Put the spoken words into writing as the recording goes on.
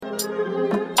Yeah,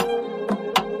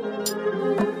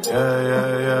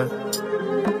 yeah, yeah.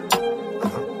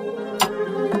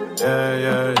 Yeah,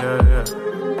 yeah, yeah, yeah.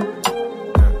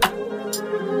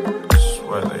 I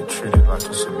swear they treat it like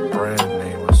it's a brand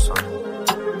name or something.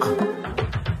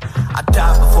 I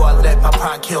died before I let my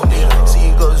pride kill me. See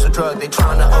it goes a drug, they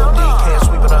tryna OD. Can't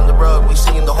sweep it on the rug, we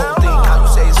seeing the whole thing. How you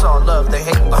say it's all love, they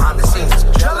hating behind the scenes.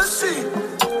 Jealousy.